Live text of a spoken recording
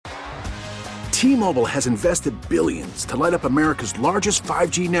T-Mobile has invested billions to light up America's largest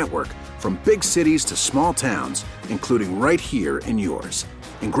 5G network, from big cities to small towns, including right here in yours.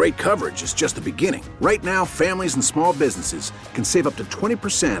 And great coverage is just the beginning. Right now, families and small businesses can save up to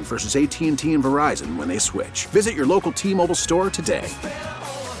 20% versus AT&T and Verizon when they switch. Visit your local T-Mobile store today.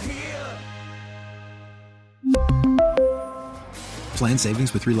 Plan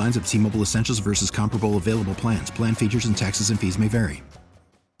savings with 3 lines of T-Mobile Essentials versus comparable available plans. Plan features and taxes and fees may vary.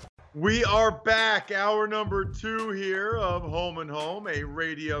 We are back. Hour number 2 here of Home and Home, a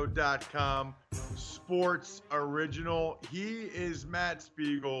radio.com sports original. He is Matt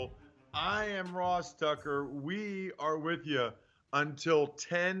Spiegel. I am Ross Tucker. We are with you until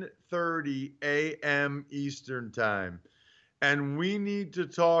 10:30 a.m. Eastern time. And we need to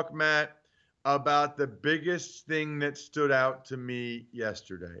talk, Matt, about the biggest thing that stood out to me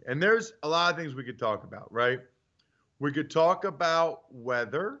yesterday. And there's a lot of things we could talk about, right? We could talk about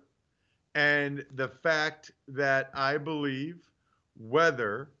weather and the fact that I believe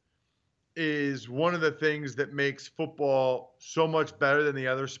weather is one of the things that makes football so much better than the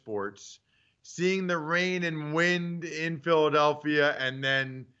other sports. Seeing the rain and wind in Philadelphia and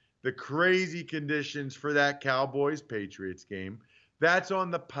then the crazy conditions for that Cowboys-Patriots game, that's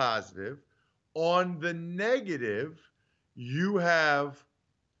on the positive. On the negative, you have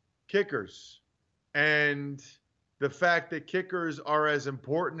kickers. And the fact that kickers are as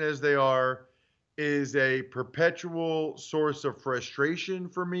important as they are is a perpetual source of frustration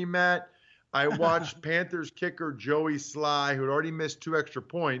for me, Matt. I watched Panthers kicker Joey Sly, who had already missed 2 extra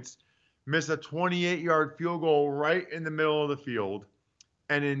points, miss a 28-yard field goal right in the middle of the field.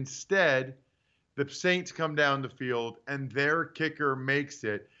 And instead, the Saints come down the field and their kicker makes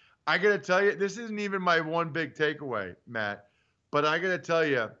it. I got to tell you, this isn't even my one big takeaway, Matt, but I got to tell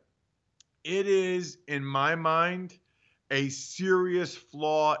you, it is, in my mind, a serious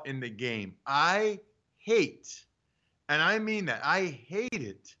flaw in the game. I hate, and I mean that, I hate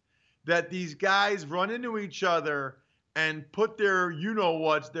it, that these guys run into each other and put their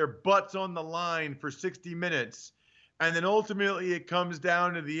you-know-whats, their butts on the line for 60 minutes, and then ultimately it comes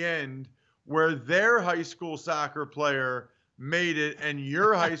down to the end where their high school soccer player made it and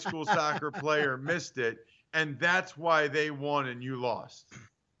your high school soccer player missed it, and that's why they won and you lost.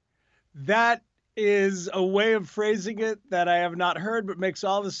 That is a way of phrasing it that I have not heard, but makes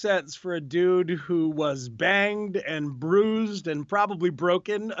all the sense for a dude who was banged and bruised and probably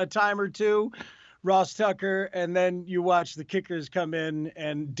broken a time or two, Ross Tucker, and then you watch the kickers come in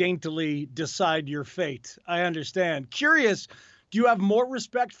and daintily decide your fate. I understand. Curious, do you have more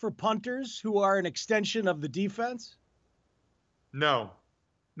respect for punters who are an extension of the defense? No,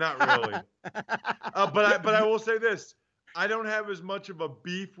 not really. But I will say this. I don't have as much of a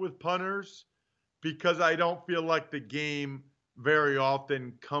beef with punters because I don't feel like the game very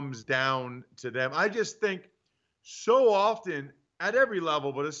often comes down to them. I just think so often at every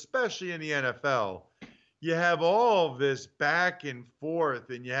level, but especially in the NFL, you have all of this back and forth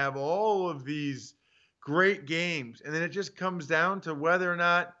and you have all of these great games. And then it just comes down to whether or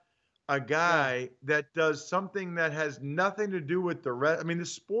not a guy that does something that has nothing to do with the rest. I mean, the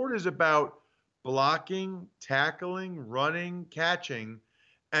sport is about blocking, tackling, running, catching.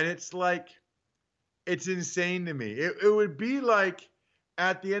 And it's like, it's insane to me. It would be like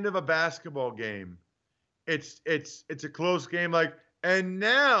at the end of a basketball game, it's a close game. Like, and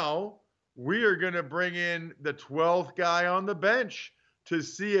now we are going to bring in the 12th guy on the bench to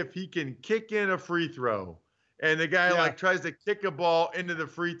see if he can kick in a free throw. And the guy tries to kick a ball into the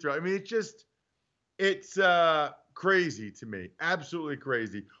free throw. I mean, it's crazy to me. Absolutely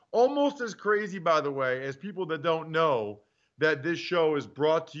crazy. Almost as crazy, by the way, as people that don't know that this show is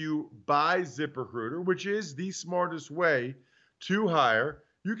brought to you by ZipRecruiter, which is the smartest way to hire.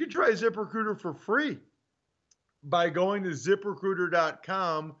 You can try ZipRecruiter for free by going to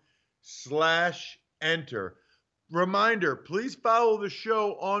ZipRecruiter.com/enter. Reminder, please follow the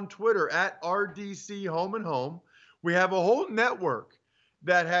show on Twitter at RDC Home and Home. We have a whole network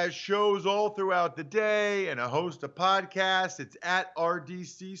that has shows all throughout the day and a host of podcasts. It's at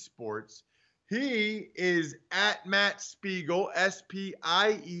RDC Sports. He is at Matt Spiegel, SPIEGEL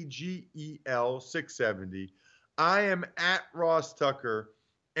 670. I am at Ross Tucker,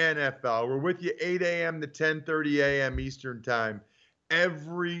 NFL. We're with you 8 a.m. to 10:30 a.m. Eastern Time.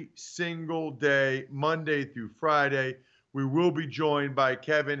 Every single day, Monday through Friday. We will be joined by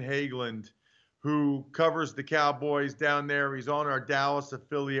Kevin Hageland, who covers the Cowboys down there. He's on our Dallas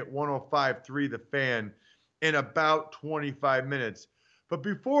affiliate, 105.3 The Fan, in about 25 minutes. But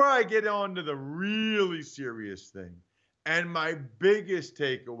before I get on to the really serious thing and my biggest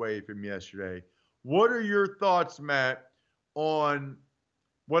takeaway from yesterday, what are your thoughts, Matt, on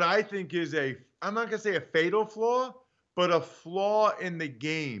what I think is I'm not going to say a fatal flaw, but a flaw in the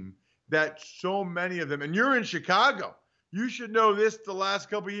game that so many of them, and you're in Chicago, you should know this the last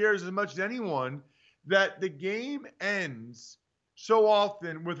couple of years as much as anyone, that the game ends so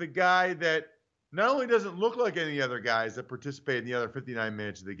often with a guy that not only doesn't look like any other guys that participate in the other 59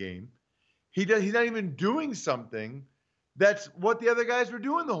 minutes of the game, he's not even doing something that's what the other guys were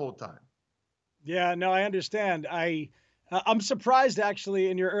doing the whole time. Yeah, no, I understand. I'm surprised, actually,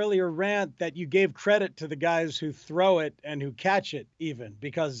 in your earlier rant that you gave credit to the guys who throw it and who catch it, even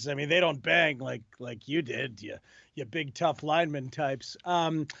because I mean they don't bang like you did, you big tough lineman types.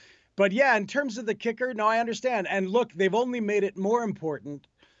 But yeah, in terms of the kicker, no, I understand. And look, they've only made it more important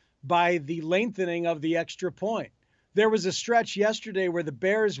by the lengthening of the extra point. There was a stretch yesterday where the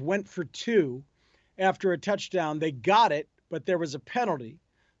Bears went for 2 after a touchdown. They got it, but there was a penalty,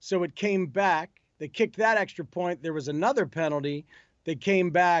 so it came back. They kicked that extra point. There was another penalty. They came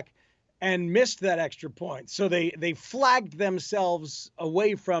back and missed that extra point. So they flagged themselves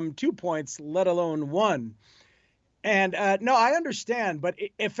away from 2 points, let alone 1. And no, I understand. But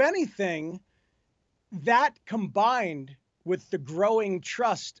if anything, that combined with the growing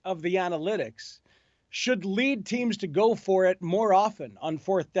trust of the analytics should lead teams to go for it more often on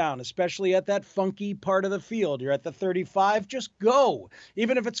 4th down, especially at that funky part of the field. You're at the 35, just go.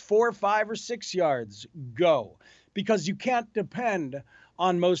 Even if it's 4, 5, or 6 yards, go. Because you can't depend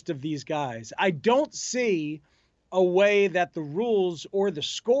on most of these guys. I don't see a way that the rules or the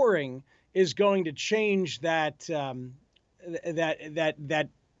scoring is going to change that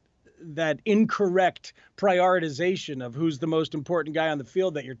that incorrect prioritization of who's the most important guy on the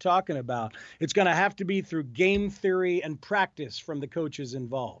field that you're talking about. It's going to have to be through game theory and practice from the coaches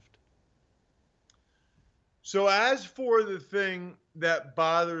involved. So as for the thing that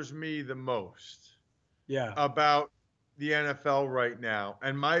bothers me the most about the NFL right now,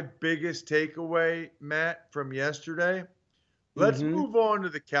 and my biggest takeaway, Matt, from yesterday, let's move on to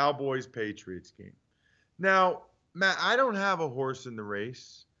the Cowboys-Patriots game. Now, Matt, I don't have a horse in the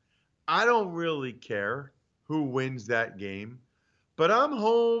race. I don't really care who wins that game, but I'm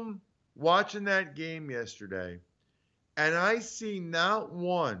home watching that game yesterday, and I see not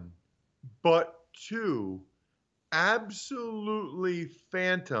one, but 2 absolutely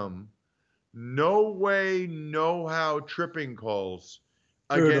phantom, no way, no how tripping calls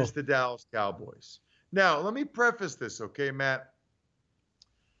against the Dallas Cowboys. Now, let me preface this, okay, Matt?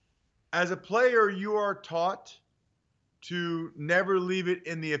 As a player, you are taught to never leave it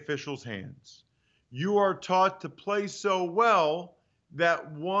in the officials' hands. You are taught to play so well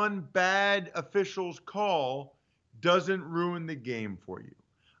that one bad official's call doesn't ruin the game for you.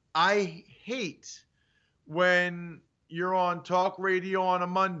 I hate when you're on talk radio on a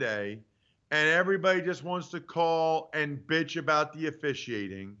Monday and everybody just wants to call and bitch about the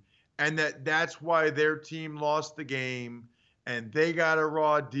officiating and that's why their team lost the game and they got a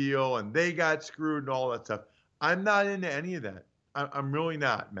raw deal and they got screwed and all that stuff. I'm not into any of that. I'm really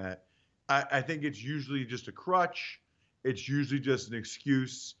not, Matt. I think it's usually just a crutch. It's usually just an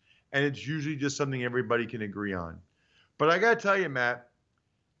excuse. And it's usually just something everybody can agree on. But I got to tell you, Matt,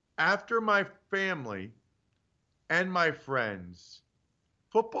 after my family and my friends,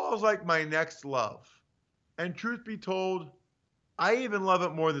 football is like my next love. And truth be told, I even love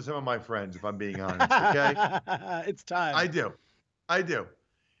it more than some of my friends, if I'm being honest, okay? It's time. I do.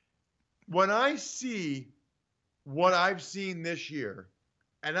 When I see what I've seen this year,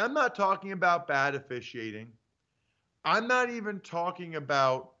 and I'm not talking about bad officiating. I'm not even talking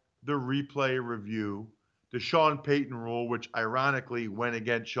about the replay review, the Sean Payton rule, which ironically went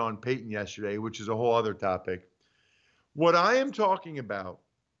against Sean Payton yesterday, which is a whole other topic. What I am talking about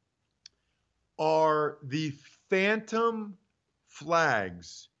are the phantom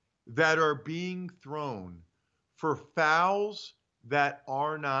flags that are being thrown for fouls that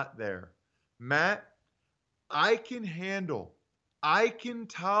are not there. Matt, I can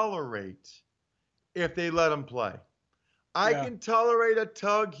tolerate if they let them play. I can tolerate a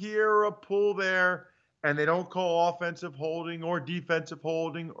tug here or a pull there, and they don't call offensive holding or defensive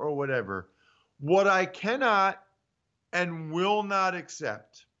holding or whatever. What I cannot and will not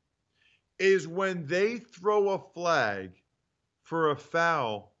accept is when they throw a flag for a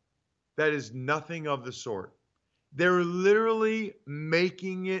foul that is nothing of the sort. They're literally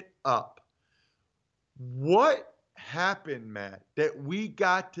making it up. What happened, Matt, that we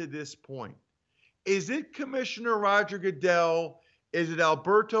got to this point? Is it Commissioner Roger Goodell? Is it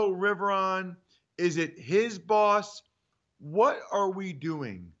Alberto Riveron? Is it his boss? What are we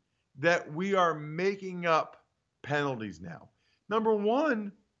doing that we are making up penalties now? Number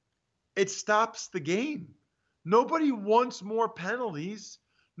one, it stops the game. Nobody wants more penalties.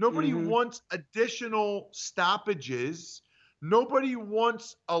 Nobody Mm-hmm. wants additional stoppages. Nobody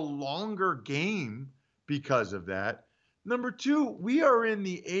wants a longer game because of that. Number two, we are in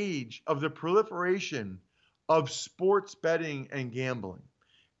the age of the proliferation of sports betting and gambling.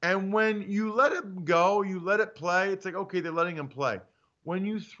 And when you let it go, you let it play, it's like, okay, they're letting him play. When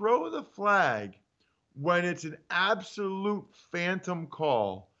you throw the flag, when it's an absolute phantom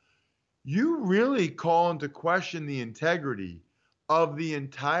call, you really call into question the integrity of the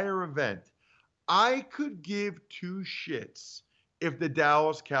entire event. I could give two shits if the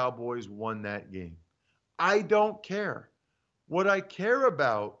Dallas Cowboys won that game. I don't care. What I care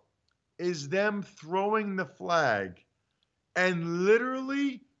about is them throwing the flag and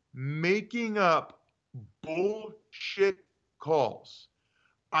literally making up bullshit calls.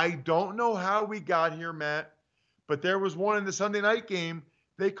 I don't know how we got here, Matt, but there was one in the Sunday night game.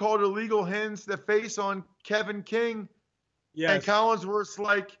 They called illegal hands to the face on Kevin King. Yes. And Collinsworth's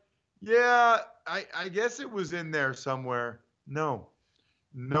like, yeah, I guess it was in there somewhere. No,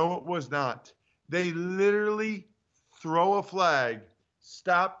 it was not. They literally throw a flag,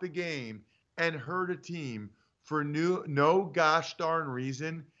 stop the game, and hurt a team for no gosh darn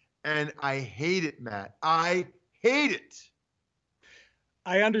reason. And I hate it, Matt. I hate it.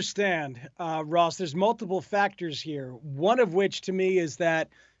 I understand, Ross. There's multiple factors here. One of which to me is that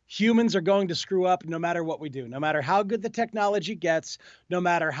humans are going to screw up no matter what we do, no matter how good the technology gets, no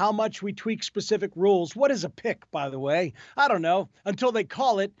matter how much we tweak specific rules. What is a pick, by the way? I don't know. Until they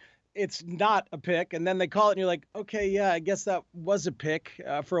call it, it's not a pick. And then they call it and you're like, okay, yeah, I guess that was a pick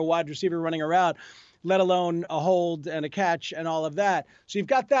for a wide receiver running around, let alone a hold and a catch and all of that. So you've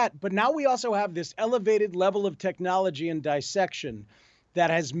got that. But now we also have this elevated level of technology and dissection that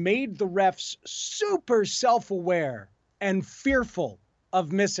has made the refs super self-aware and fearful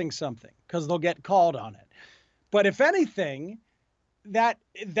of missing something because they'll get called on it. But if anything, that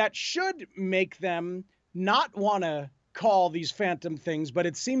should make them not want to call these phantom things, but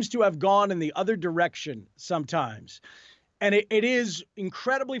it seems to have gone in the other direction sometimes. And it is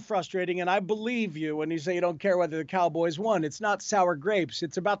incredibly frustrating. And I believe you when you say you don't care whether the Cowboys won. It's not sour grapes.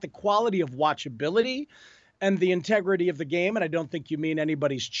 It's about the quality of watchability and the integrity of the game. And I don't think you mean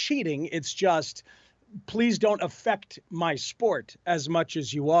anybody's cheating. It's just, please don't affect my sport as much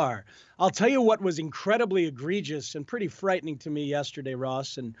as you are. I'll tell you what was incredibly egregious and pretty frightening to me yesterday,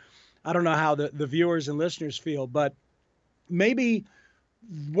 Ross. And I don't know how the viewers and listeners feel, but maybe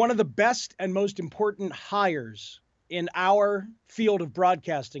one of the best and most important hires in our field of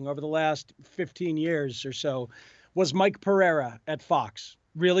broadcasting over the last 15 years or so was Mike Pereira at Fox.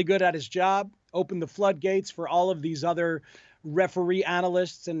 Really good at his job, opened the floodgates for all of these other referee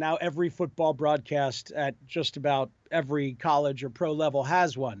analysts, and now every football broadcast at just about every college or pro level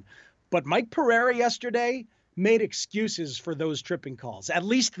has one. But Mike Pereira yesterday made excuses for those tripping calls, at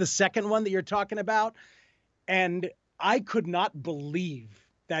least the second one that you're talking about. And I could not believe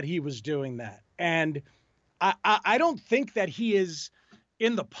that he was doing that. And I don't think that he is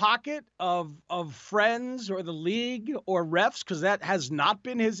in the pocket of friends or the league or refs, because that has not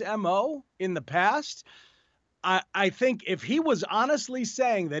been his MO in the past. I think if he was honestly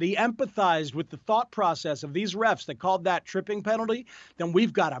saying that he empathized with the thought process of these refs that called that tripping penalty, then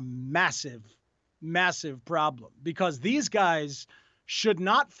we've got a massive, massive problem, because these guys should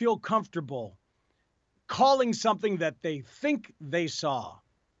not feel comfortable calling something that they think they saw.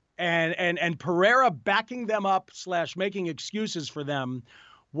 And Pereira backing them up / making excuses for them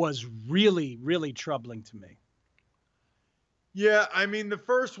was really, really troubling to me. Yeah, I mean, the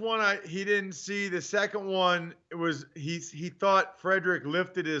first one he didn't see. The second one, it was he thought Frederick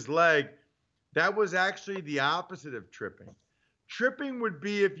lifted his leg. That was actually the opposite of tripping. Tripping would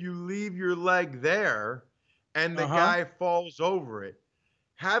be if you leave your leg there and the guy falls over it.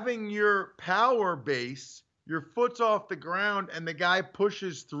 Having your power base, your foot's off the ground, and the guy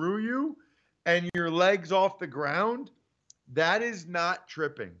pushes through you and your leg's off the ground, that is not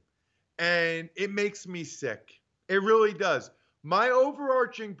tripping. And it makes me sick. It really does. My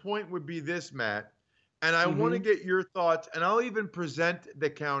overarching point would be this, Matt, and I want to get your thoughts, and I'll even present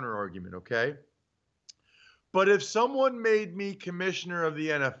the counter argument, okay? But if someone made me commissioner of the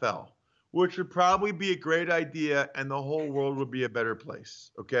NFL, which would probably be a great idea, and the whole world would be a better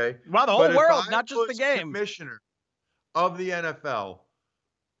place, okay? Well, the whole world, not just the game. Commissioner of the NFL,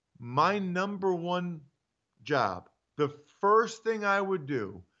 my number one job, the first thing I would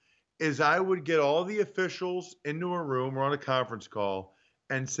do is I would get all the officials into a room or on a conference call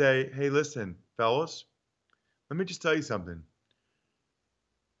and say, hey, listen, fellas, let me just tell you something.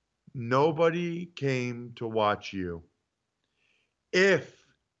 Nobody came to watch you. If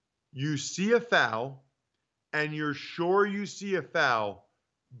you see a foul and you're sure you see a foul,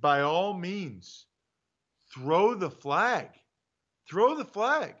 by all means, throw the flag. Throw the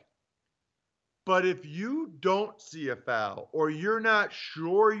flag. But if you don't see a foul or you're not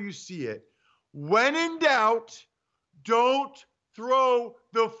sure you see it, when in doubt, don't throw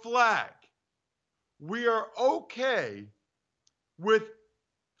the flag. We are okay with,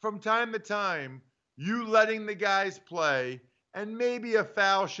 from time to time, you letting the guys play, and maybe a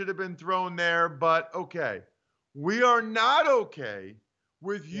foul should have been thrown there, but okay. We are not okay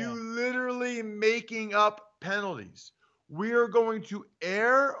with you literally making up penalties. We are going to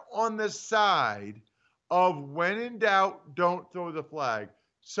err on the side of when in doubt, don't throw the flag.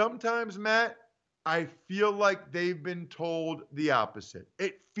 Sometimes, Matt, I feel like they've been told the opposite.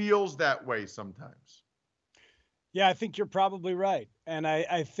 It feels that way sometimes. Yeah, I think you're probably right. And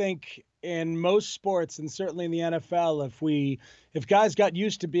I think in most sports, and certainly in the NFL, if guys got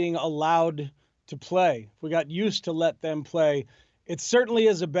used to being allowed to play, if we got used to let them play, it certainly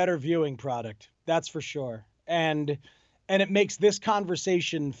is a better viewing product. That's for sure. And it makes this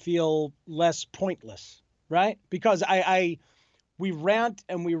conversation feel less pointless, right? Because we rant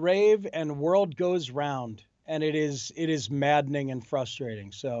and we rave and world goes round, and it is maddening and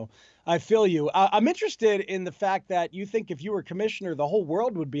frustrating. So I feel you. I'm interested in the fact that you think if you were commissioner, the whole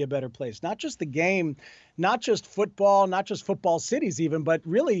world would be a better place, not just the game, not just football, not just football cities even, but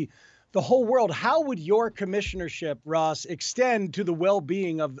really the whole world. How would your commissionership, Ross, extend to the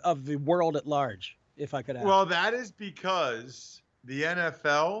well-being of the world at large, if I could ask? Well, that is because the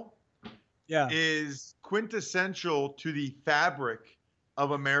NFL is quintessential to the fabric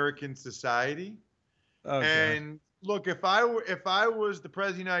of American society. Okay. And look, if I was the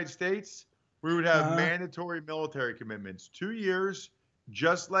president of the United States, we would have mandatory military commitments, 2 years,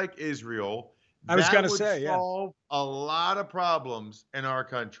 just like Israel. I was going to say, that would solve a lot of problems in our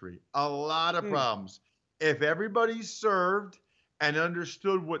country, a lot of problems. If everybody served and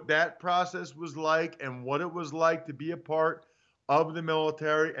understood what that process was like and what it was like to be a part of the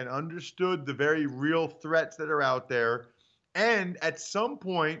military and understood the very real threats that are out there, and at some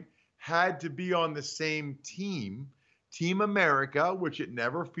point had to be on the same team, Team America, which it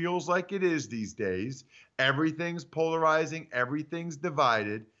never feels like it is these days. Everything's polarizing, everything's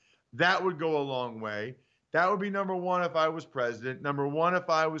divided. That would go a long way. That would be number one if I was president. Number one if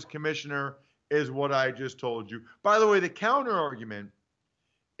I was commissioner is what I just told you. By the way, the counter argument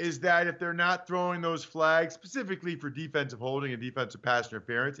is that if they're not throwing those flags, specifically for defensive holding and defensive pass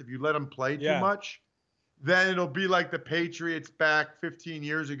interference, if you let them play too much, then it'll be like the Patriots back 15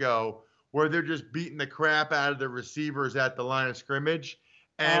 years ago where they're just beating the crap out of the receivers at the line of scrimmage.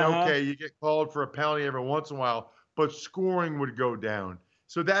 And, okay, you get called for a penalty every once in a while, but scoring would go down.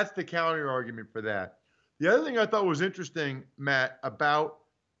 So that's the counter argument for that. The other thing I thought was interesting, Matt, about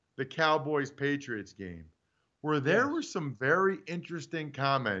the Cowboys-Patriots game, where there were some very interesting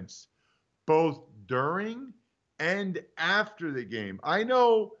comments both during and after the game. I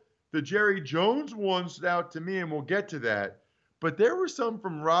know the Jerry Jones one stood out to me, and we'll get to that. But there were some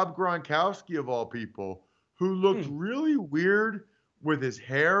from Rob Gronkowski, of all people, who looked really weird with his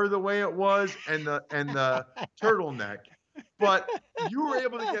hair the way it was and the turtleneck. But you were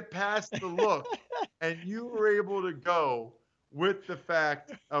able to get past the look, and you were able to go with the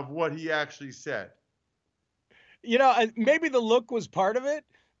fact of what he actually said. You know, maybe the look was part of it,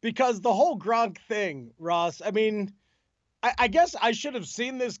 because the whole Gronk thing, Ross, I mean, I guess I should have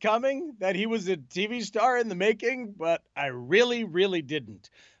seen this coming, that he was a TV star in the making, but I really, really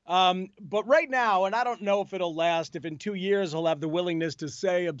didn't. But right now, and I don't know if it'll last, if in 2 years he'll have the willingness to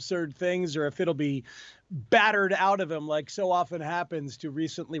say absurd things, or if it'll be battered out of him like so often happens to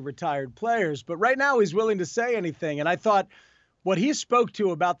recently retired players. But right now he's willing to say anything. And I thought what he spoke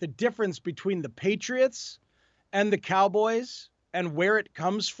to about the difference between the Patriots and the Cowboys and where it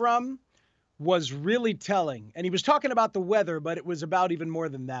comes from was really telling. And he was talking about the weather, but it was about even more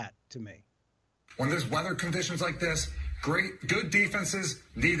than that to me. When there's weather conditions like this, good defenses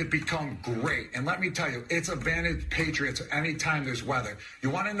need to become great. And let me tell you, it's advantage Patriots anytime there's weather. You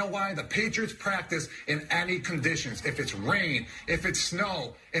want to know why? The Patriots practice in any conditions. If it's rain, if it's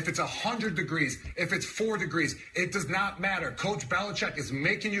snow, if it's 100 degrees, if it's 4 degrees, it does not matter. Coach Belichick is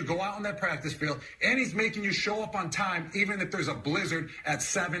making you go out on that practice field, and he's making you show up on time, even if there's a blizzard at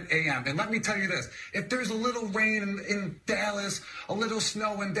 7 a.m. And let me tell you this, if there's a little rain in Dallas, a little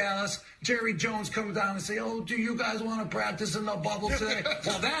snow in Dallas, Jerry Jones comes down and say, oh, do you guys want to practice in the bubble today?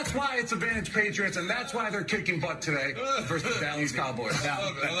 Well, that's why it's advantage Patriots, and that's why they're kicking butt today versus the Dallas Cowboys.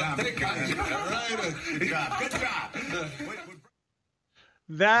 Good job. Good job.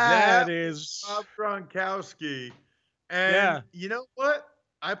 That is Rob Gronkowski. And you know what?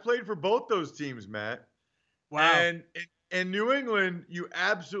 I played for both those teams, Matt. Wow. And in New England, you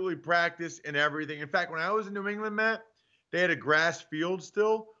absolutely practice in everything. In fact, when I was in New England, Matt, they had a grass field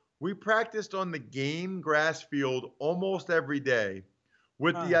still. We practiced on the game grass field almost every day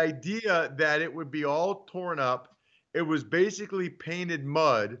with the idea that it would be all torn up. It was basically painted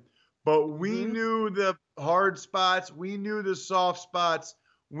mud, but we knew the hard spots. We knew the soft spots.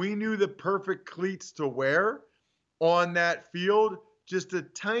 We knew the perfect cleats to wear on that field. Just a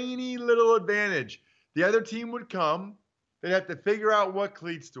tiny little advantage. The other team would come. They'd have to figure out what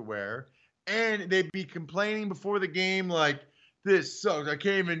cleats to wear. And they'd be complaining before the game like, this sucks. I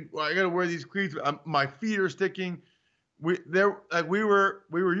can't even, I got to wear these cleats. My feet are sticking. We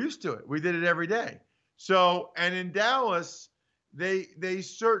were used to it. We did it every day. So, and in Dallas, they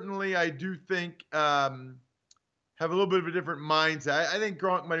certainly, I do think, have a little bit of a different mindset. I think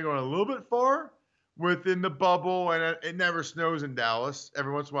Gronk might have gone a little bit far within the bubble, and it never snows in Dallas.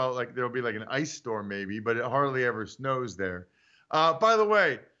 Every once in a while, like there'll be like an ice storm maybe, but it hardly ever snows there. By the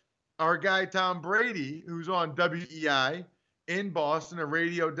way, our guy Tom Brady, who's on WEI in Boston, a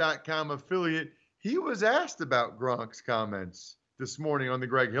radio.com affiliate, he was asked about Gronk's comments this morning on the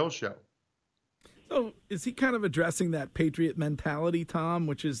Greg Hill Show. So is he kind of addressing that Patriot mentality, Tom,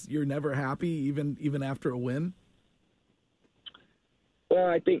 which is you're never happy even after a win? Well,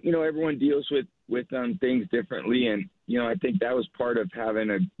 I think, everyone deals with things differently. And, I think that was part of having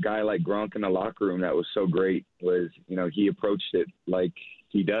a guy like Gronk in the locker room that was so great was, he approached it like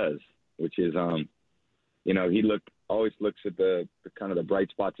he does, which is, he always looks at the kind of the bright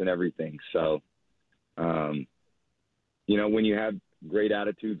spots and everything. So, when you have great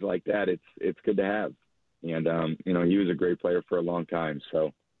attitudes like that, it's good to have. And, he was a great player for a long time.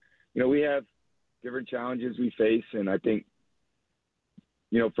 So, we have different challenges we face. And I think,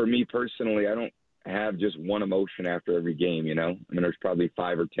 for me personally, I don't have just one emotion after every game, there's probably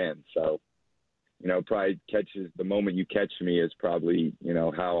 5 or 10. So, probably the moment you catch me is probably,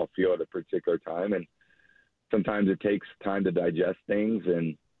 how I'll feel at a particular time. And sometimes it takes time to digest things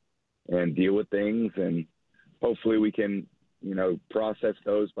and deal with things. And hopefully we can, process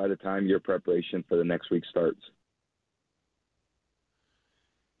those by the time your preparation for the next week starts.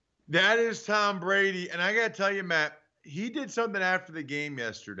 That is Tom Brady. And I got to tell you, Matt, he did something after the game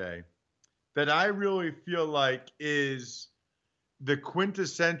yesterday that I really feel like is the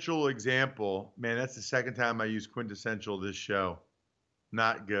quintessential example. Man, that's the second time I use quintessential this show.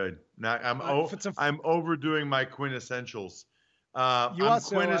 Not good. I'm overdoing my quintessentials. I'm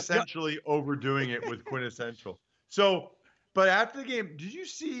quintessentially overdoing it with quintessential. So, but after the game, did you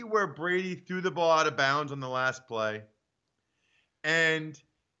see where Brady threw the ball out of bounds on the last play? And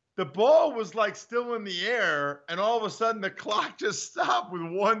the ball was like still in the air, and all of a sudden the clock just stopped with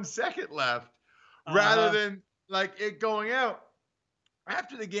 1 second left, rather than like it going out.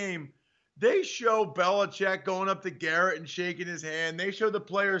 After the game, they show Belichick going up to Garrett and shaking his hand. They show the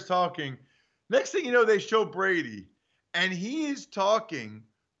players talking. Next thing you know, they show Brady, and he is talking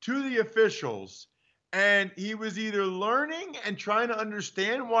to the officials, and he was either learning and trying to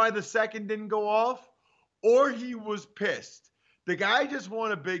understand why the second didn't go off, or he was pissed. The guy just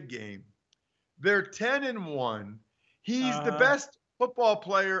won a big game. They're 10-1. He's the best football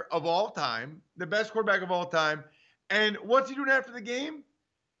player of all time, the best quarterback of all time. And what's he doing after the game?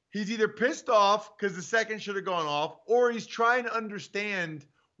 He's either pissed off because the second should have gone off, or he's trying to understand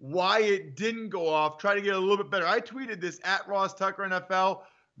why it didn't go off, try to get a little bit better. I tweeted this at Ross Tucker NFL.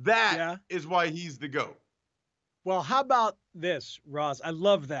 That is why he's the GOAT. Well, how about this, Ross? I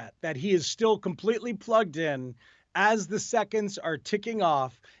love that he is still completely plugged in as the seconds are ticking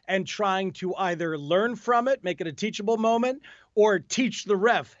off and trying to either learn from it, make it a teachable moment, or teach the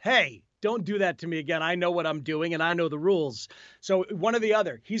ref, hey, don't do that to me again. I know what I'm doing and I know the rules. So one or the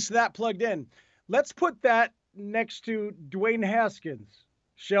other. He's that plugged in. Let's put that next to Dwayne Haskins,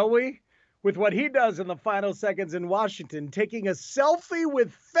 shall we? With what he does in the final seconds in Washington, taking a selfie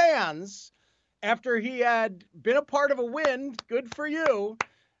with fans after he had been a part of a win. Good for you.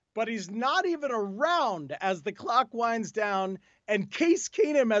 But he's not even around as the clock winds down, and Case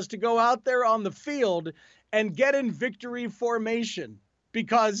Keenum has to go out there on the field and get in victory formation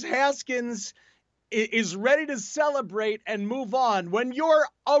because Haskins is ready to celebrate and move on. When you're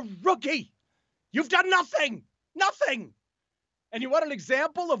a rookie, you've done nothing. And you want an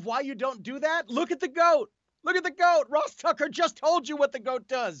example of why you don't do that? Look at the GOAT. Look at the GOAT. Ross Tucker just told you what the GOAT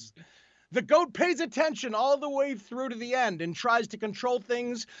does. The GOAT pays attention all the way through to the end and tries to control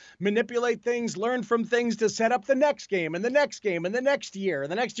things, manipulate things, learn from things to set up the next game and the next game and the next year and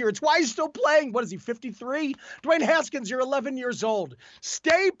the next year. It's why he's still playing. What is he, 53? Dwayne Haskins, you're 11 years old.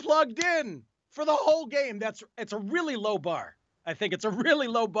 Stay plugged in for the whole game. It's a really low bar. I think it's a really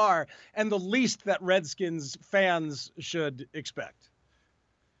low bar and the least that Redskins fans should expect.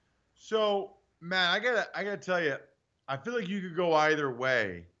 So, man, I gotta tell you, I feel like you could go either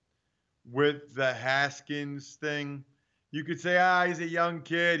way with the Haskins thing. You could say, he's a young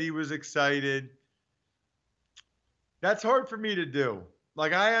kid. He was excited. That's hard for me to do.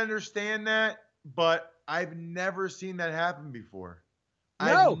 Like, I understand that, but I've never seen that happen before.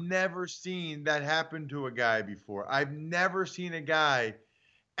 No. I've never seen that happen to a guy before. I've never seen a guy.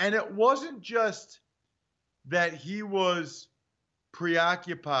 And it wasn't just that he was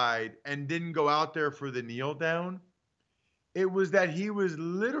preoccupied and didn't go out there for the kneel down. It was that he was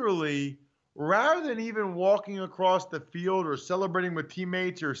literally, rather than even walking across the field or celebrating with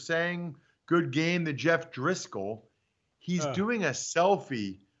teammates or saying good game to Jeff Driscoll, he's doing a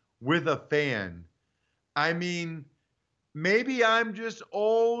selfie with a fan. I mean, maybe I'm just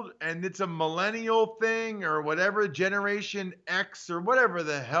old and it's a millennial thing or whatever, Generation X or whatever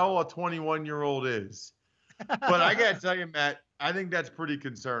the hell a 21-year-old is. But I got to tell you, Matt, I think that's pretty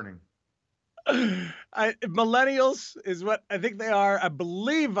concerning. Millennials is what I think they are. I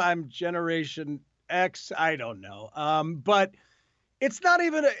believe I'm Generation X. I don't know. But it's not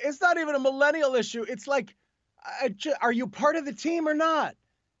even a millennial issue. It's like, are you part of the team or not?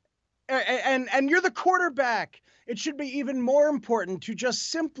 And you're the quarterback. It should be even more important to just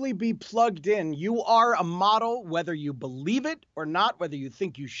simply be plugged in. You are a model, whether you believe it or not, whether you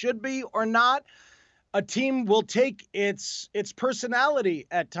think you should be or not. A team will take its personality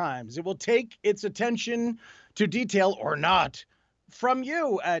at times. It will take its attention to detail or not from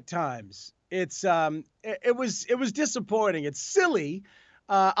you at times. It was disappointing. It's silly,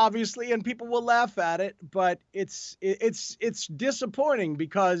 obviously, and people will laugh at it, but it's disappointing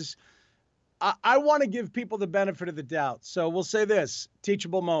because I want to give people the benefit of the doubt. So we'll say this,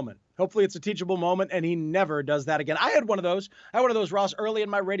 teachable moment. Hopefully it's a teachable moment, and he never does that again. I had one of those, Ross, early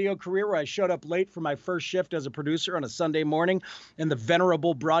in my radio career where I showed up late for my first shift as a producer on a Sunday morning, and the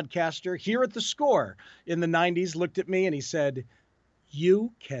venerable broadcaster here at The Score in the 90s looked at me and he said,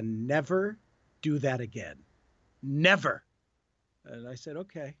 "You can never do that again. Never." And I said,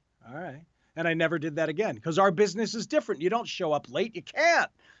 okay, all right. And I never did that again because our business is different. You don't show up late. You can't.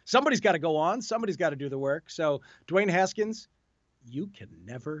 Somebody's got to go on. Somebody's got to do the work. So, Dwayne Haskins, you can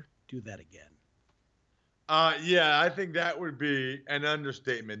never do that again. Yeah, I think that would be an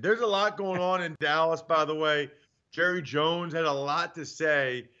understatement. There's a lot going on in Dallas, by the way. Jerry Jones had a lot to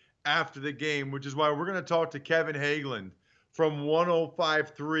say after the game, which is why we're going to talk to Kevin Hageland from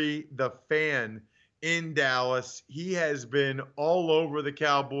 105.3 The Fan in Dallas. He has been all over the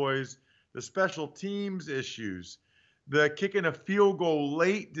Cowboys, the special teams issues, the kicking a field goal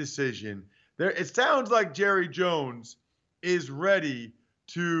late decision. It sounds like Jerry Jones is ready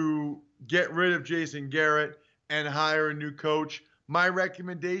to get rid of Jason Garrett and hire a new coach. My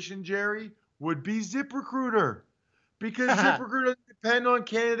recommendation, Jerry, would be ZipRecruiter, because ZipRecruiter doesn't depend on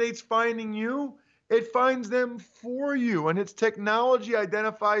candidates finding you. It finds them for you, and its technology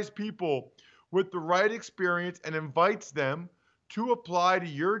identifies people with the right experience and invites them to apply to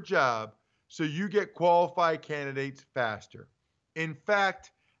your job so you get qualified candidates faster. In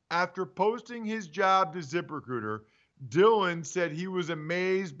fact, after posting his job to ZipRecruiter, Dylan said he was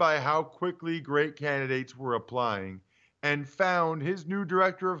amazed by how quickly great candidates were applying and found his new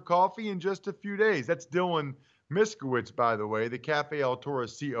director of coffee in just a few days. That's Dylan Miskowitz, by the way, the Cafe El Toro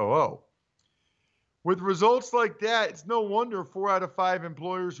COO. With results like that, it's no wonder 4 out of 5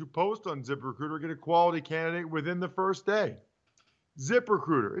 employers who post on ZipRecruiter get a quality candidate within the first day.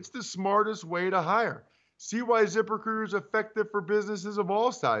 ZipRecruiter, it's the smartest way to hire. See why ZipRecruiter is effective for businesses of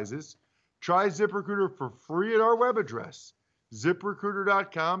all sizes. Try ZipRecruiter for free at our web address,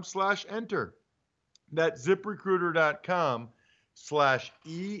 ZipRecruiter.com/enter. That's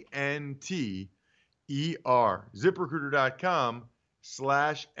ZipRecruiter.com/ENTER.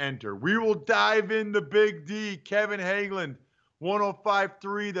 ZipRecruiter.com/enter. We will dive into Big D, Kevin Hageland,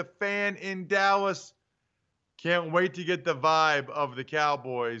 105.3 The Fan in Dallas. Can't wait to get the vibe of the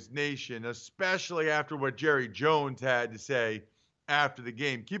Cowboys Nation, especially after what Jerry Jones had to say after the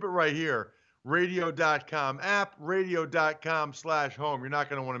game. Keep it right here. Radio.com app, radio.com/home. You're not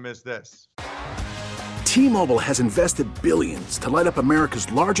going to want to miss this. T-Mobile has invested billions to light up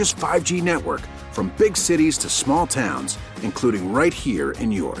America's largest 5G network, from big cities to small towns, including right here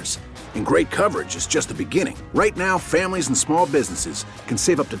in yours. And great coverage is just the beginning. Right now, families and small businesses can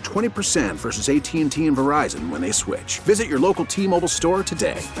save up to 20% versus AT&T and Verizon when they switch. Visit your local T-Mobile store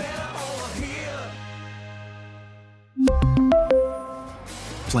today.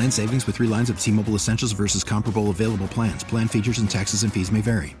 Plan savings with 3 lines of T-Mobile Essentials versus comparable available plans. Plan features and taxes and fees may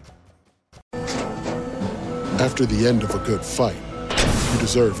vary. After the end of a good fight, you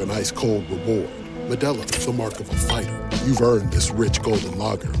deserve an ice-cold reward. Modelo is the mark of a fighter. You've earned this rich golden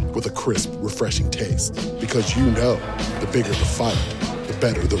lager with a crisp, refreshing taste. Because you know, the bigger the fight, the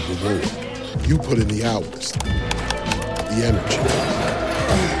better the reward. You put in the hours, the energy,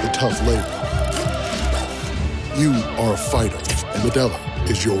 the tough labor. You are a fighter, and Modelo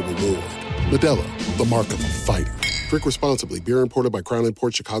is your reward. Modelo, the mark of a fighter. Drink responsibly. Beer imported by Crown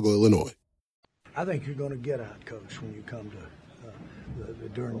Imports, Chicago, Illinois. I think you're going to get out, Coach, when you come to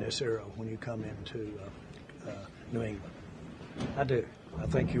during this era, when you come into New England. I do. I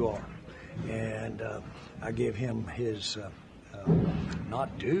think you are. And I give him his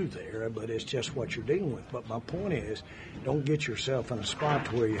not due there, but it's just what you're dealing with. But my point is, don't get yourself in a spot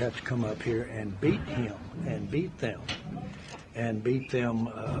to where you have to come up here and beat him and beat them. And beat them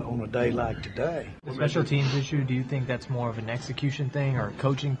on a day like today. The special teams issue, do you think that's more of an execution thing or a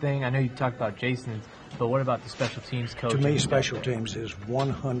coaching thing? I know you talked about Jason's, but what about the special teams coaching? To me, special teams is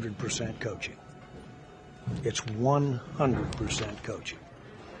 100% coaching. It's 100% coaching.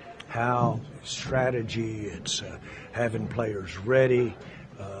 How, strategy, it's having players ready.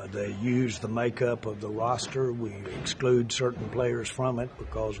 They use the makeup of the roster. We exclude certain players from it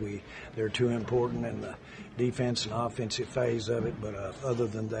because they're too important in the defense and offensive phase of it. But other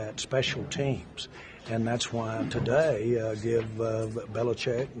than that, special teams. And that's why today give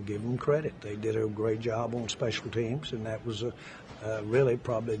Belichick and give them credit. They did a great job on special teams, and that was really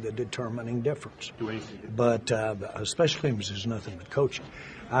probably the determining difference. But special teams is nothing but coaching.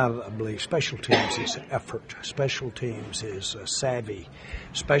 I believe special teams is effort. Special teams is savvy.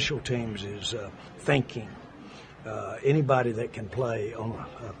 Special teams is thinking. Anybody that can play on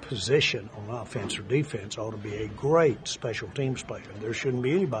a position on offense or defense ought to be a great special teams player. There shouldn't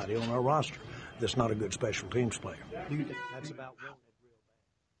be anybody on our roster that's not a good special teams player. That's about one.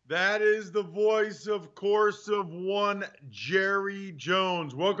 That is the voice, of course, of one Jerry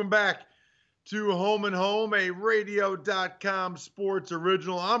Jones. Welcome back to Home and Home, a radio.com sports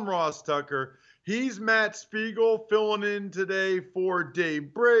original. I'm Ross Tucker. He's Matt Spiegel, filling in today for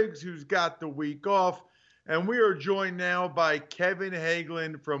Dave Briggs, who's got the week off. And we are joined now by Kevin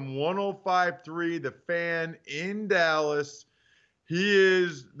Hagelin from 105.3 The Fan in Dallas. He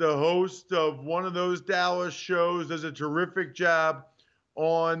is the host of one of those Dallas shows, does a terrific job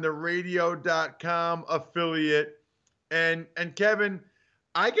on the radio.com affiliate. And Kevin,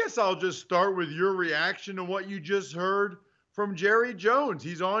 I guess I'll just start with your reaction to what you just heard from Jerry Jones.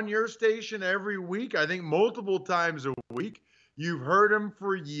 He's on your station every week, I think multiple times a week. You've heard him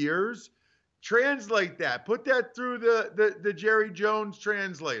for years. Translate that. Put that through the Jerry Jones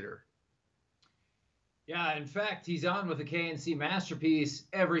translator. Yeah, in fact, he's on with the KNC Masterpiece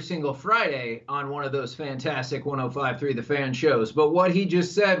every single Friday on one of those fantastic 105.3 The Fan shows. But what he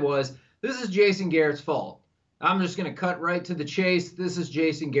just said was, this is Jason Garrett's fault. I'm just going to cut right to the chase. This is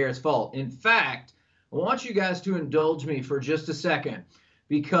Jason Garrett's fault. In fact, I want you guys to indulge me for just a second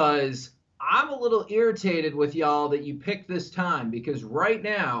because I'm a little irritated with y'all that you picked this time because right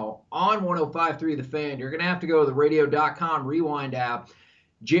now on 105.3 The Fan, you're going to have to go to the radio.com rewind app.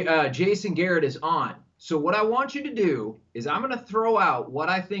 Jason Garrett is on. So what I want you to do is I'm going to throw out what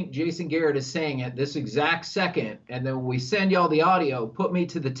I think Jason Garrett is saying at this exact second, and then when we send y'all the audio, put me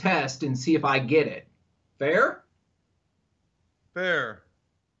to the test and see if I get it. Fair? Fair.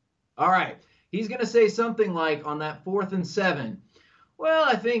 All right. He's going to say something like on that 4th and 7, well,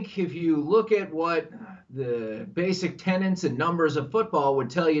 I think if you look at what the basic tenets and numbers of football would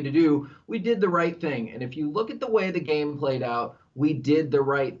tell you to do, we did the right thing. And if you look at the way the game played out, we did the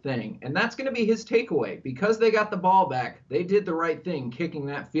right thing. And that's going to be his takeaway. Because they got the ball back, they did the right thing kicking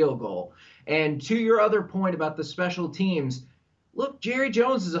that field goal. And to your other point about the special teams, look, Jerry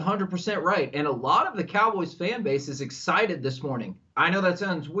Jones is 100% right. And a lot of the Cowboys fan base is excited this morning. I know that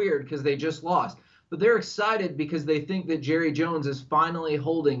sounds weird because they just lost. But they're excited because they think that Jerry Jones is finally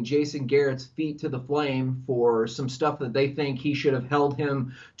holding Jason Garrett's feet to the flame for some stuff that they think he should have held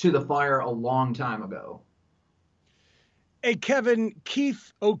him to the fire a long time ago. Hey, Kevin,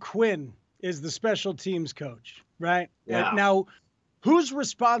 Keith O'Quinn is the special teams coach, right? Yeah. Now, whose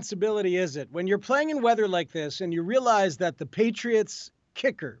responsibility is it when you're playing in weather like this and you realize that the Patriots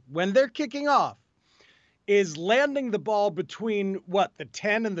kicker, when they're kicking off, is landing the ball between, the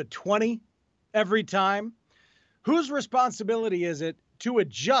 10 and the 20 every time? Whose responsibility is it to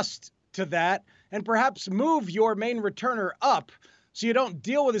adjust to that and perhaps move your main returner up so you don't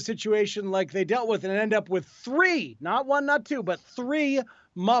deal with a situation like they dealt with and end up with 3, not 1, not 2, but 3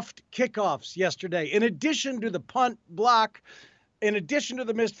 muffed kickoffs yesterday? In addition to the punt block, in addition to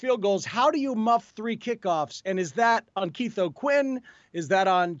the missed field goals, how do you muff 3 kickoffs? And is that on Keith O'Quinn? Is that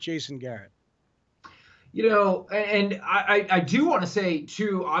on Jason Garrett? You know, and I do want to say,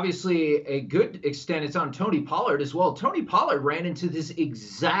 too, obviously, a good extent, it's on Tony Pollard as well. Tony Pollard ran into this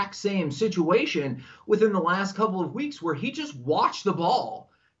exact same situation within the last couple of weeks where he just watched the ball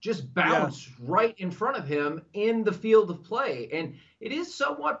just bounce right in front of him in the field of play. And it is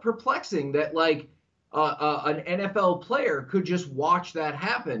somewhat perplexing that, like, an NFL player could just watch that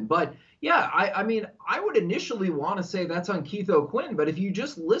happen. But yeah, I mean, I would initially want to say that's on Keith O'Quinn, but if you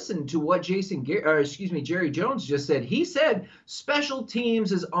just listen to what Jerry Jones just said, he said special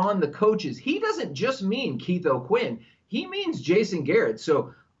teams is on the coaches. He doesn't just mean Keith O'Quinn. He means Jason Garrett.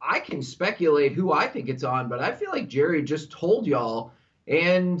 So I can speculate who I think it's on, but I feel like Jerry just told y'all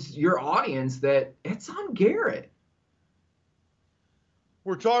and your audience that it's on Garrett.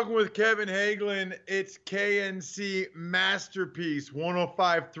 We're talking with Kevin Hagelin. It's KNC Masterpiece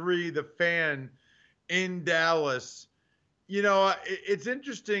 105.3 The Fan in Dallas. You know, it's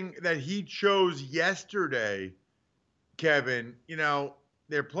interesting that he chose yesterday, Kevin. You know,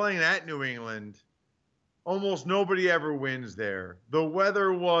 they're playing at New England. Almost nobody ever wins there. The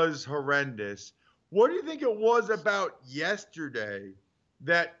weather was horrendous. What do you think it was about yesterday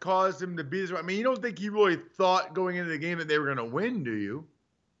that caused him to be this way? I mean, you don't think he really thought going into the game that they were going to win, do you?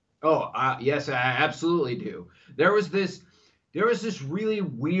 Oh, yes, I absolutely do. There was this really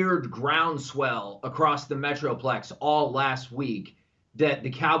weird groundswell across the Metroplex all last week that the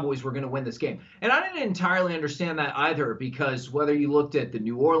Cowboys were going to win this game. And I didn't entirely understand that either, because whether you looked at the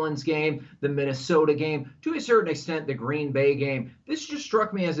New Orleans game, the Minnesota game, to a certain extent the Green Bay game, this just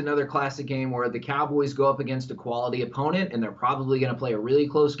struck me as another classic game where the Cowboys go up against a quality opponent and they're probably going to play a really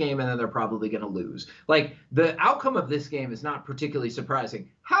close game and then they're probably going to lose. Like, the outcome of this game is not particularly surprising.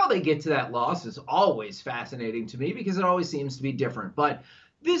 How they get to that loss is always fascinating to me because it always seems to be different. But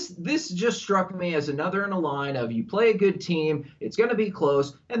this just struck me as another in a line of you play a good team, it's going to be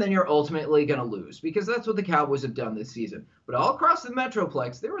close, and then you're ultimately going to lose, because that's what the Cowboys have done this season. But all across the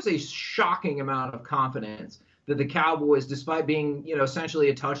Metroplex, there was a shocking amount of confidence that the Cowboys, despite being, you know, essentially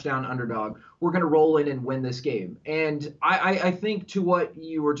a touchdown underdog, were going to roll in and win this game. And I think, to what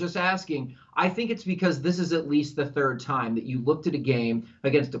you were just asking, I think it's because this is at least the third time that you looked at a game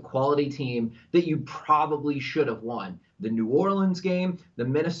against a quality team that you probably should have won. The New Orleans game, the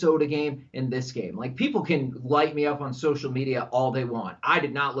Minnesota game, and this game. Like, people can light me up on social media all they want. I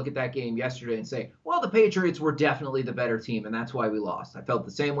did not look at that game yesterday and say, well, the Patriots were definitely the better team, and that's why we lost. I felt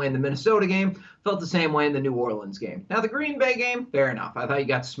the same way in the Minnesota game, felt the same way in the New Orleans game. Now, the Green Bay game, fair enough. I thought you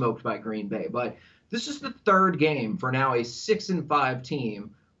got smoked by Green Bay, but this is the third game for now a 6-5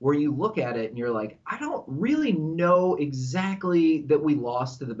 team where you look at it and you're like, I don't really know exactly that we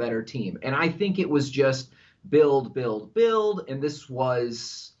lost to the better team. And I think it was just build, and this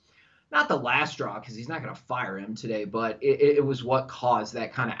was not the last straw, because he's not going to fire him today, but it was what caused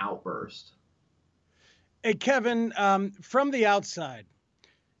that kind of outburst. Hey, Kevin, from the outside,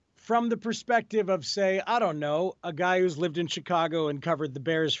 from the perspective of, say, I don't know, a guy who's lived in Chicago and covered the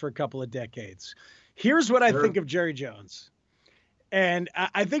Bears for a couple of decades, here's what I think of Jerry Jones. And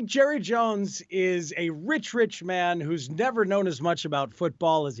I think Jerry Jones is a rich man who's never known as much about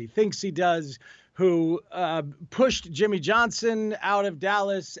football as he thinks he does, who pushed Jimmy Johnson out of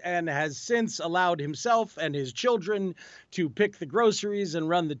Dallas and has since allowed himself and his children to pick the groceries and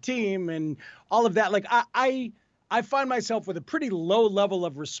run the team and all of that. Like, I find myself with a pretty low level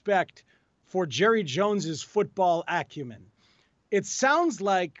of respect for Jerry Jones's football acumen. It sounds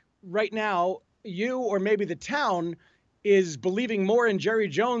like right now you, or maybe the town, is believing more in Jerry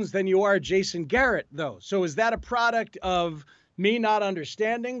Jones than you are Jason Garrett, though. So is that a product of me not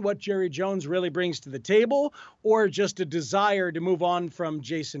understanding what Jerry Jones really brings to the table, or just a desire to move on from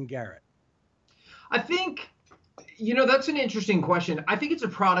Jason Garrett? I think, you know, that's an interesting question. I think it's a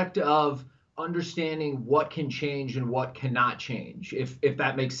product of understanding what can change and what cannot change, if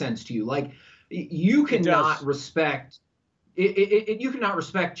that makes sense to you. Like, you cannot respect you cannot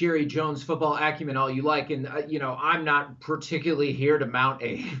respect Jerry Jones' football acumen all you like. And, you know, I'm not particularly here to mount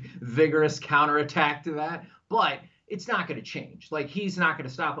a vigorous counterattack to that, but it's not going to change. Like, he's not going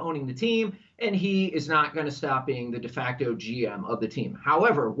to stop owning the team, and he is not going to stop being the de facto GM of the team.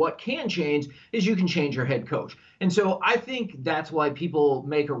 However, what can change is you can change your head coach. And so I think that's why people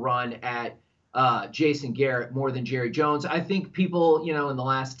make a run at Jason Garrett more than Jerry Jones. I think people, you know, in the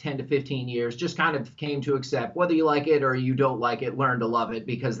last 10 to 15 years just kind of came to accept, whether you like it or you don't like it, learn to love it,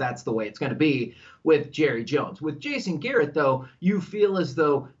 because that's the way it's going to be with Jerry Jones. With Jason Garrett, though, you feel as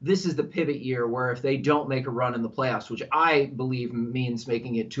though this is the pivot year where if they don't make a run in the playoffs, which I believe means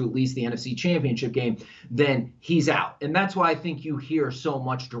making it to at least the NFC Championship game, then he's out. And that's why I think you hear so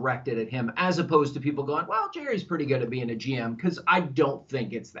much directed at him, as opposed to people going, well, Jerry's pretty good at being a GM, because I don't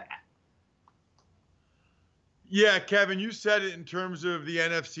think it's that. Yeah, Kevin, you said it in terms of the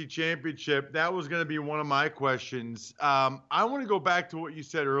NFC Championship. That was going to be one of my questions. I want to go back to what you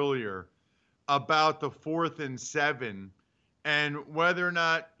said earlier about the 4th and 7 and whether or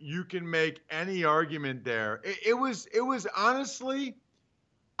not you can make any argument there. It was honestly,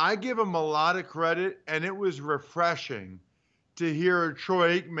 I give him a lot of credit, and it was refreshing to hear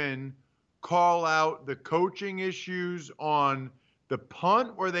Troy Aikman call out the coaching issues on the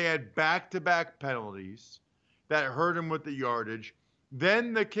punt where they had back-to-back penalties that hurt him with the yardage,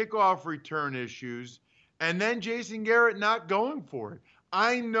 then the kickoff return issues, and then Jason Garrett not going for it.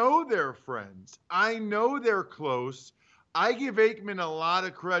 I know they're friends. I know they're close. I give Aikman a lot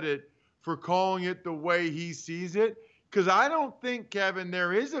of credit for calling it the way he sees it, because I don't think, Kevin,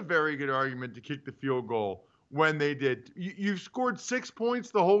 there is a very good argument to kick the field goal when they did. You've scored 6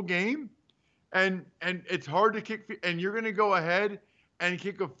 points the whole game, and it's hard to kick, and you're going to go ahead and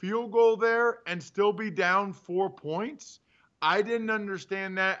kick a field goal there and still be down 4 points? I didn't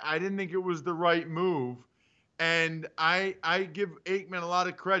understand that. I didn't think it was the right move. And I give Aikman a lot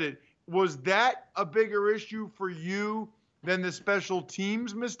of credit. Was that a bigger issue for you than the special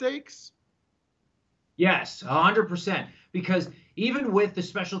teams mistakes? Yes, 100%. Because even with the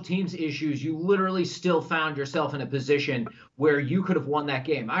special teams issues, you literally still found yourself in a position where you could have won that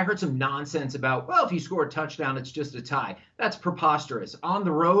game. I heard some nonsense about, well, if you score a touchdown, it's just a tie. That's preposterous. On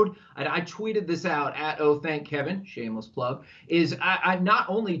the road, and I tweeted this out at Thank Kevin, shameless plug, is I not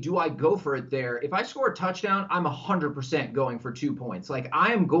only do I go for it there, if I score a touchdown, I'm 100% going for 2 points. Like,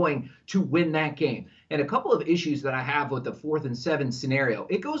 I am going to win that game. And a couple of issues that I have with the 4th and 7 scenario,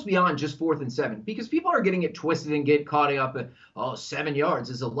 it goes beyond just 4th and 7 because people are getting it twisted and get caught up in, 7 yards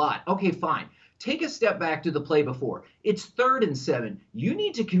is a lot. Okay, fine. Take a step back to the play before. It's 3rd and 7. You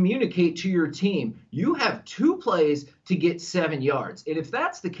need to communicate to your team. You have 2 plays to get 7 yards. And if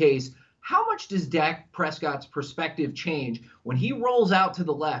that's the case, how much does Dak Prescott's perspective change when he rolls out to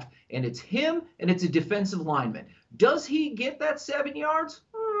the left and it's him and it's a defensive lineman? Does he get that 7 yards?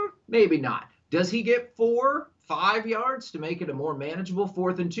 Maybe not. Does he get 4, 5 yards to make it a more manageable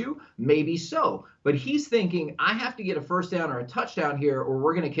 4th and 2? Maybe so. But he's thinking, I have to get a first down or a touchdown here or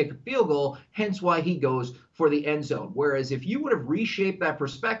we're going to kick a field goal, hence why he goes for the end zone. Whereas if you would have reshaped that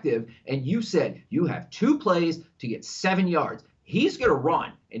perspective and you said you have 2 plays to get 7 yards, he's going to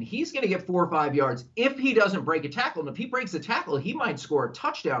run, and he's going to get 4 or 5 yards if he doesn't break a tackle. And if he breaks a tackle, he might score a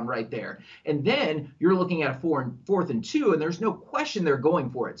touchdown right there. And then you're looking at a 4th and 2, and there's no question they're going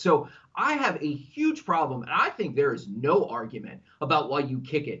for it. So I have a huge problem, and I think there is no argument about why you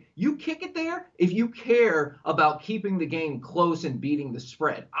kick it. You kick it there if you care about keeping the game close and beating the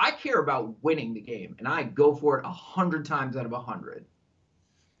spread. I care about winning the game, and I go for it 100 times out of 100.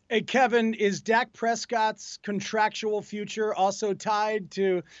 Hey, Kevin, is Dak Prescott's contractual future also tied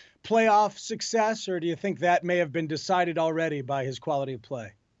to playoff success, or do you think that may have been decided already by his quality of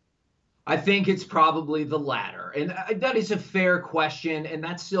play? I think it's probably the latter. And that is a fair question, and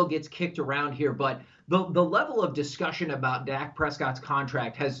that still gets kicked around here. But the level of discussion about Dak Prescott's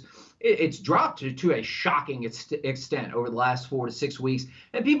contract it's dropped to a shocking extent over the last 4 to 6 weeks.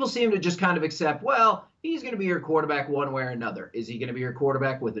 And people seem to just kind of accept, well, he's going to be your quarterback one way or another. Is he going to be your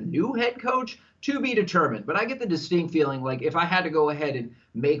quarterback with a new head coach? To be determined. But I get the distinct feeling like if I had to go ahead and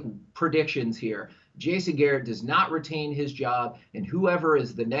make predictions here, Jason Garrett does not retain his job, and whoever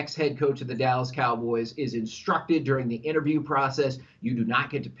is the next head coach of the Dallas Cowboys is instructed during the interview process, you do not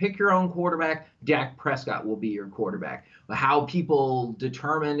get to pick your own quarterback. Dak Prescott will be your quarterback. How people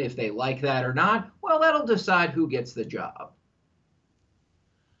determine if they like that or not, well, that'll decide who gets the job.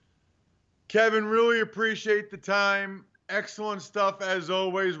 Kevin, really appreciate the time. Excellent stuff as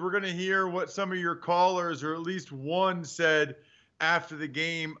always. We're going to hear what some of your callers, or at least one, said after the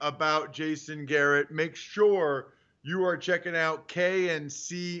game about Jason Garrett. Make sure you are checking out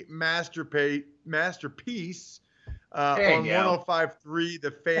KNC Masterpiece on 105.3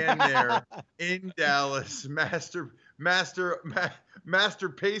 The Fan there in Dallas. Master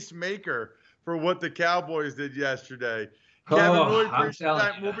pacemaker for what the Cowboys did yesterday. Kevin, really appreciate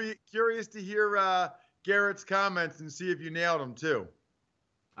that. We'll be curious to hear Garrett's comments and see if you nailed them too.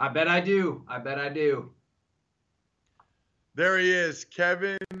 I bet I do. There he is,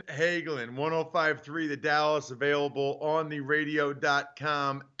 Kevin Hagelin, 105.3 The Dallas, available on the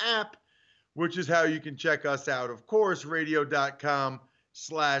radio.com app, which is how you can check us out. Of course,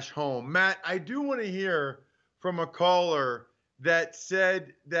 radio.com/home. Matt, I do want to hear from a caller that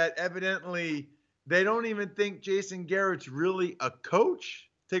said that evidently they don't even think Jason Garrett's really a coach.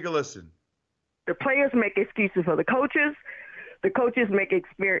 Take a listen. The players make excuses for the coaches. The coaches make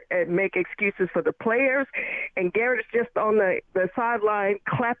excuses for the players, and Garrett is just on the sideline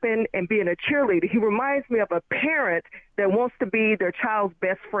clapping and being a cheerleader. He reminds me of a parent that wants to be their child's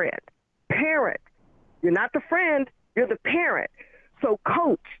best friend. Parent. You're not the friend, you're the parent. So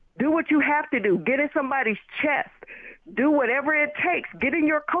coach, do what you have to do. Get in somebody's chest. Do whatever it takes. Get in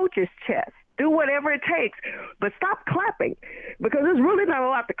your coach's chest. Do whatever it takes. But stop clapping, because there's really not a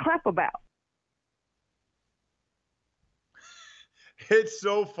lot to clap about. It's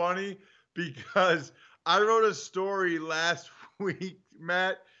so funny because I wrote a story last week,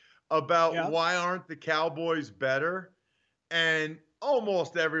 Matt, about why aren't the Cowboys better? And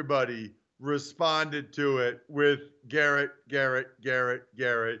almost everybody responded to it with Garrett.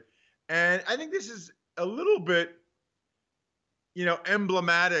 And I think this is a little bit,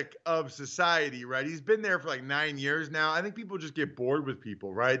 emblematic of society, right? He's been there for like 9 years now. I think people just get bored with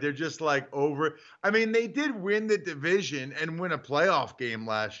people, right? They're just like over. I mean, they did win the division and win a playoff game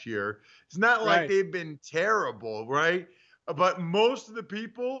last year. It's not like they've been terrible, right? But most of the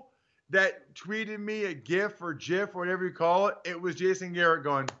people that tweeted me a GIF or GIF or whatever you call it, it was Jason Garrett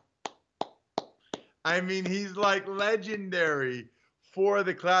going, I mean, he's like legendary for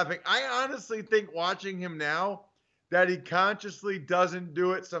the clapping. I honestly think watching him now that he consciously doesn't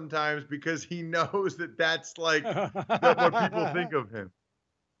do it sometimes because he knows that that's like what people think of him.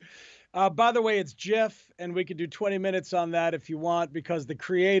 By the way, it's GIF, and we could do 20 minutes on that if you want, because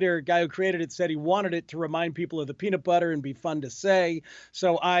the guy who created it, said he wanted it to remind people of the peanut butter and be fun to say.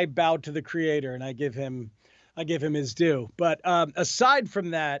 So I bowed to the creator, and I give him his due. But aside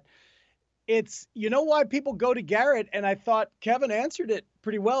from that, it's, why people go to Garrett, and I thought Kevin answered it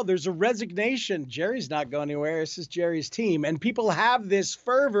pretty well. There's a resignation. Jerry's not going anywhere. This is Jerry's team. And people have this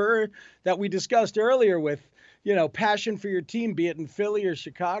fervor that we discussed earlier with, passion for your team, be it in Philly or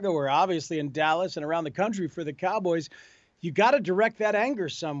Chicago or obviously in Dallas and around the country for the Cowboys. You got to direct that anger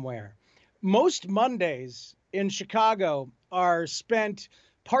somewhere. Most Mondays in Chicago are spent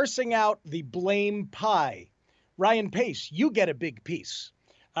parsing out the blame pie. Ryan Pace, you get a big piece.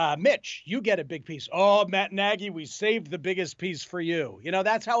 Mitch, you get a big piece. Oh, Matt Nagy, we saved the biggest piece for you.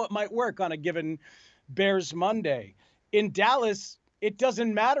 That's how it might work on a given Bears Monday. In Dallas, it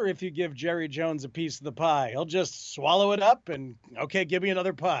doesn't matter if you give Jerry Jones a piece of the pie. He'll just swallow it up and, okay, give me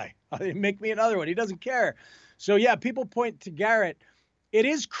another pie. Make me another one. He doesn't care. So, yeah, people point to Garrett. It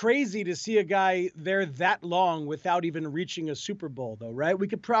is crazy to see a guy there that long without even reaching a Super Bowl, though, right? We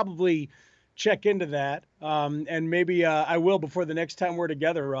could probably check into that. And maybe I will before the next time we're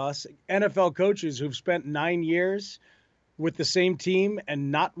together, Ross. NFL coaches who've spent 9 years with the same team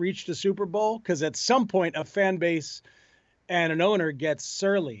and not reached a Super Bowl, because at some point a fan base and an owner gets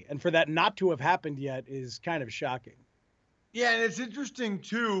surly. And for that not to have happened yet is kind of shocking. Yeah, and it's interesting,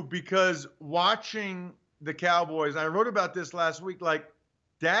 too, because watching the Cowboys, I wrote about this last week, like,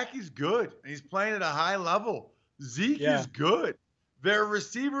 Dak is good. He's playing at a high level. Zeke is good. Their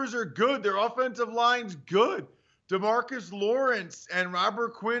receivers are good. Their offensive line's good. DeMarcus Lawrence and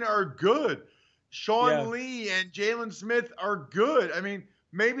Robert Quinn are good. Sean Lee and Jalen Smith are good. I mean,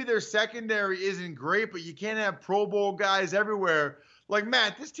 maybe their secondary isn't great, but you can't have Pro Bowl guys everywhere. Like,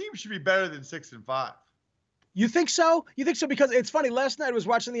 Matt, this team should be better than 6-5. You think so? You think so? Because it's funny. Last night I was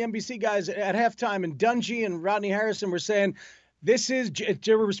watching the NBC guys at halftime, and Dungy and Rodney Harrison were saying, they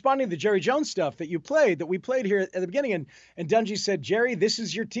were responding to the Jerry Jones stuff that we played here at the beginning. And Dungy said, Jerry, this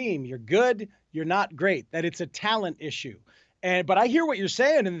is your team. You're good. You're not great. That it's a talent issue. But I hear what you're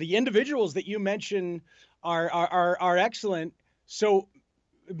saying, and the individuals that you mention are excellent. So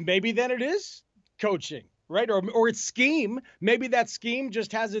maybe then it is coaching, right? Or it's scheme. Maybe that scheme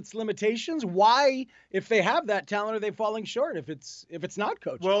just has its limitations. Why, if they have that talent, are they falling short if it's not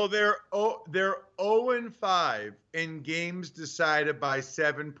coaching? Well, they're 0-5 in games decided by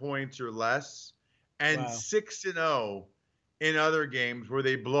 7 points or less, and 6-0 in other games where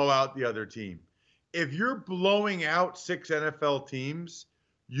they blow out the other team. If you're blowing out 6 NFL teams,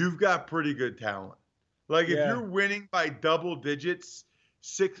 you've got pretty good talent. Like, if you're winning by double digits,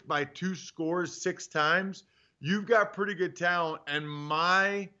 2 scores 6 times, you've got pretty good talent. And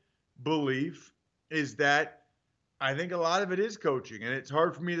my belief is that I think a lot of it is coaching. And it's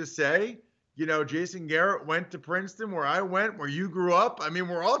hard for me to say. Jason Garrett went to Princeton, where I went, where you grew up. I mean,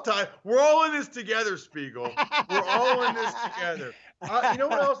 we're all tied. We're all in this together, Spiegel. We're all in this together. You know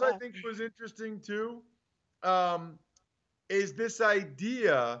what else I think was interesting, too? Is this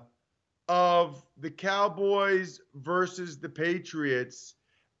idea of the Cowboys versus the Patriots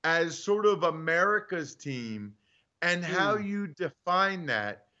as sort of America's team, and how you define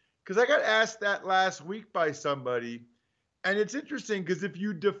that. Because I got asked that last week by somebody, and it's interesting because if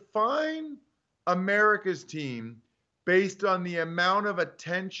you define America's team based on the amount of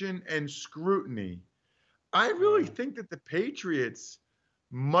attention and scrutiny, I really think that the Patriots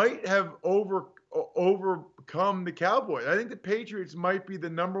might have overcome the Cowboys. I think the Patriots might be the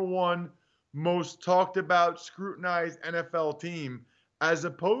number one most talked about, scrutinized NFL team as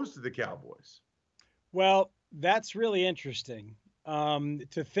opposed to the Cowboys. Well, that's really interesting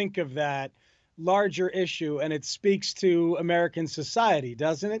to think of that larger issue, and it speaks to American society,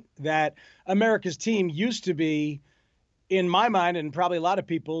 doesn't it? That America's team used to be, in my mind, and probably a lot of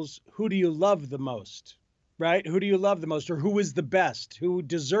people's, who do you love the most, right? Who do you love the most, or who is the best, who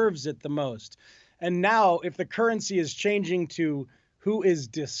deserves it the most? And now, if the currency is changing to who is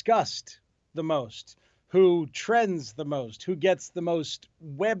discussed the most, who trends the most, who gets the most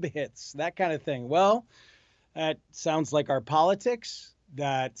web hits, that kind of thing. Well, that sounds like our politics.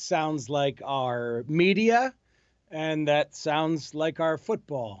 That sounds like our media. And that sounds like our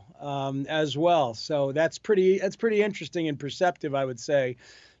football as well. So that's pretty interesting and perceptive, I would say,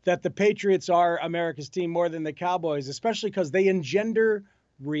 that the Patriots are America's team more than the Cowboys, especially because they engender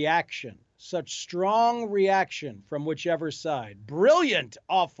reaction. Such strong reaction from whichever side. Brilliant,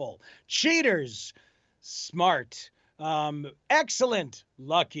 awful, cheaters, smart, excellent,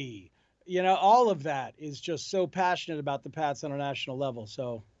 lucky. You know, all of that is just so passionate about the Pats on a national level.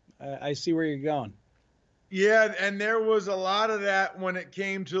 So I see where you're going. Yeah, and there was a lot of that when it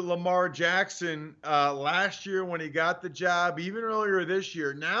came to Lamar Jackson last year when he got the job, even earlier this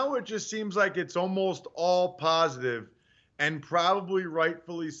year. Now it just seems like it's almost all positive, and probably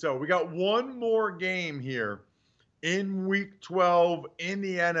rightfully so. We got one more game here in Week 12 in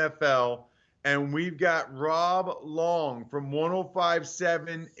the NFL, and we've got Rob Long from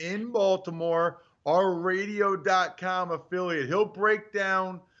 105.7 in Baltimore, our radio.com affiliate. He'll break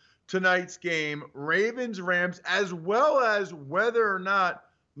down tonight's game, Ravens-Rams, as well as whether or not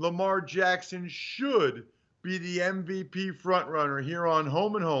Lamar Jackson should be the MVP frontrunner here on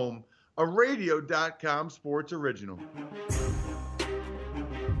Home and Home, a radio.com sports original.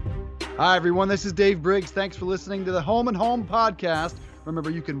 Hi, everyone. This is Dave Briggs. Thanks for listening to the Home and Home podcast.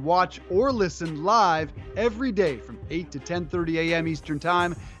 Remember, you can watch or listen live every day from 8 to 10:30 a.m. Eastern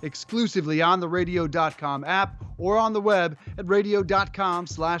Time, exclusively on the radio.com app or on the web at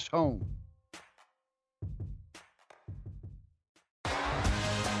radio.com/home.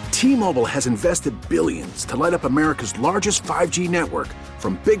 T-Mobile has invested billions to light up America's largest 5G network,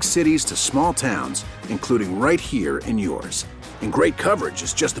 from big cities to small towns, including right here in yours. And great coverage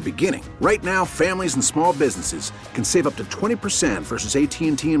is just the beginning. Right now, families and small businesses can save up to 20% versus AT&T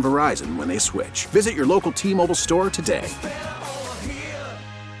and Verizon when they switch. Visit your local T-Mobile store today.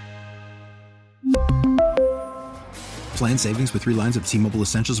 Plan savings with 3 lines of T-Mobile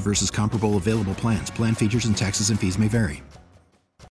Essentials versus comparable available plans. Plan features and taxes and fees may vary.